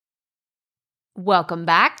Welcome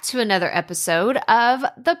back to another episode of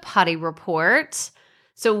the Potty Report.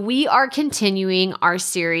 So we are continuing our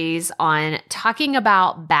series on talking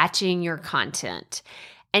about batching your content.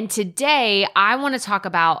 And today I want to talk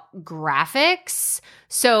about graphics.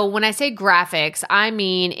 So when I say graphics, I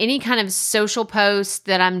mean any kind of social post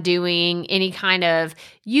that I'm doing, any kind of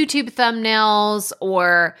YouTube thumbnails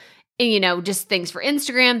or, just things for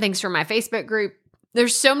Instagram, things for my Facebook group.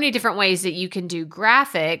 There's so many different ways that you can do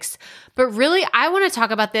graphics, but really I want to talk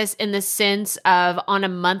about this in the sense of on a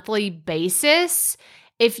monthly basis.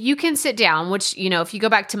 If you can sit down, which, if you go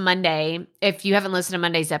back to Monday, if you haven't listened to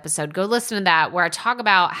Monday's episode, go listen to that where I talk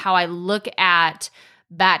about how I look at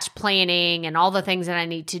batch planning and all the things that I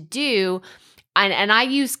need to do. And I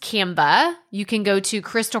use Canva. You can go to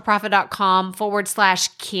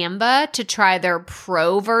crystalprofit.com/Canva to try their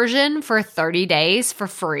pro version for 30 days for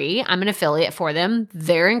free. I'm an affiliate for them.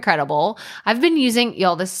 They're incredible. I've been using,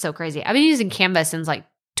 this is so crazy. I've been using Canva since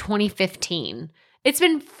 2015. It's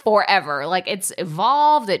been forever. It's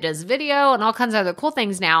evolved. It does video and all kinds of other cool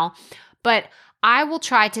things now. But I will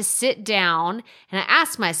try to sit down and I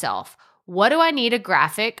ask myself, what do I need a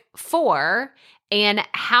graphic for? And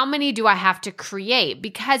how many do I have to create?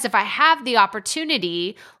 Because if I have the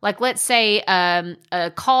opportunity, let's say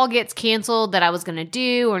a call gets canceled that I was going to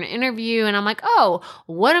do or an interview, and I'm like, oh,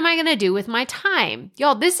 what am I going to do with my time?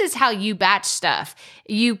 Y'all, this is how you batch stuff.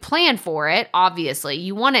 You plan for it, obviously.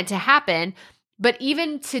 You want it to happen. But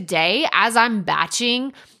even today, as I'm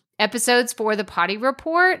batching episodes for the Potty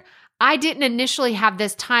Report, I didn't initially have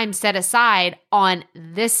this time set aside on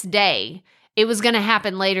this day. It was going to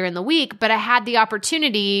happen later in the week, but I had the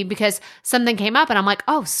opportunity because something came up and I'm like,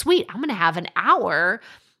 oh, sweet, I'm going to have an hour.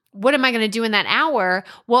 What am I going to do in that hour?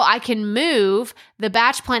 Well, I can move the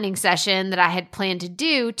batch planning session that I had planned to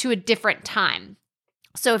do to a different time.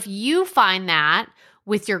 So if you find that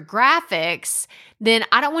with your graphics, then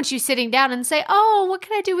I don't want you sitting down and say, oh, what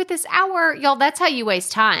can I do with this hour? Y'all, that's how you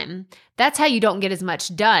waste time. That's how you don't get as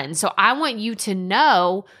much done. So I want you to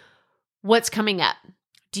know what's coming up.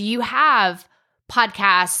 Do you have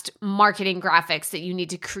podcast marketing graphics that you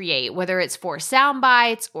need to create, whether it's for sound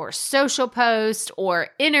bites or social posts or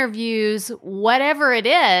interviews, whatever it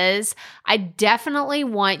is? I definitely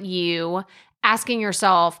want you asking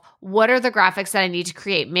yourself, what are the graphics that I need to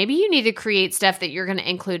create? Maybe you need to create stuff that you're going to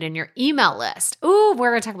include in your email list. Ooh,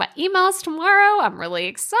 we're going to talk about emails tomorrow. I'm really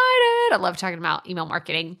excited. I love talking about email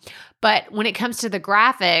marketing. But when it comes to the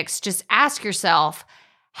graphics, just ask yourself,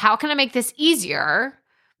 how can I make this easier?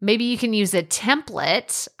 Maybe you can use a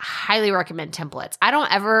template. I highly recommend templates. I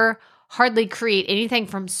don't ever hardly create anything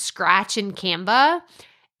from scratch in Canva.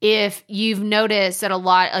 If you've noticed that a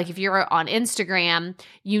lot, if you're on Instagram,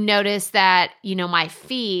 you notice that, my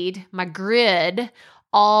feed, my grid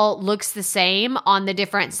all looks the same on the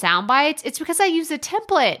different sound bites. It's because I use a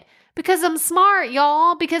template. Because I'm smart,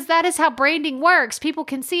 y'all. Because that is how branding works. People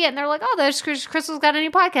can see it and they're like, oh, there's Crystal's got a new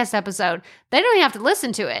podcast episode. They don't even have to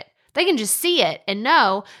listen to it. They can just see it and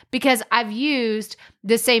know because I've used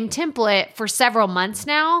the same template for several months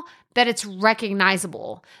now that it's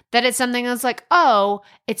recognizable, that it's something that's like, oh,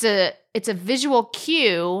 it's a visual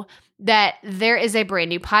cue that there is a brand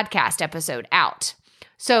new podcast episode out.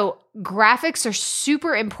 So graphics are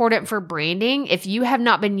super important for branding. If you have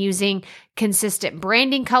not been using consistent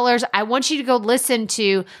branding colors, I want you to go listen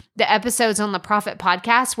to the episodes on the Profit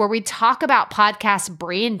Podcast where we talk about podcast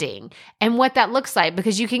branding and what that looks like,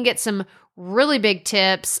 because you can get some really big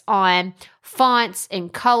tips on fonts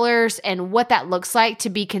and colors and what that looks like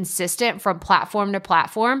to be consistent from platform to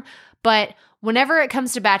platform. But whenever it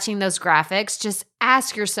comes to batching those graphics, just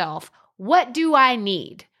ask yourself, what do I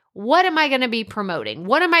need? What am I going to be promoting?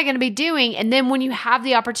 What am I going to be doing? And then when you have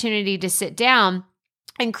the opportunity to sit down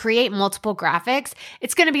and create multiple graphics,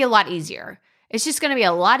 it's going to be a lot easier. It's just going to be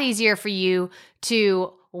a lot easier for you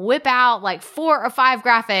to whip out 4 or 5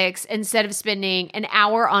 graphics instead of spending an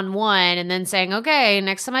hour on one and then saying, okay,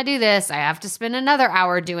 next time I do this, I have to spend another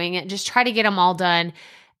hour doing it. Just try to get them all done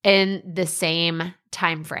in the same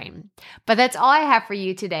time frame. But that's all I have for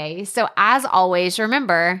you today. So as always,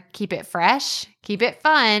 remember, keep it fresh, keep it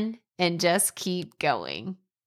fun, and just keep going.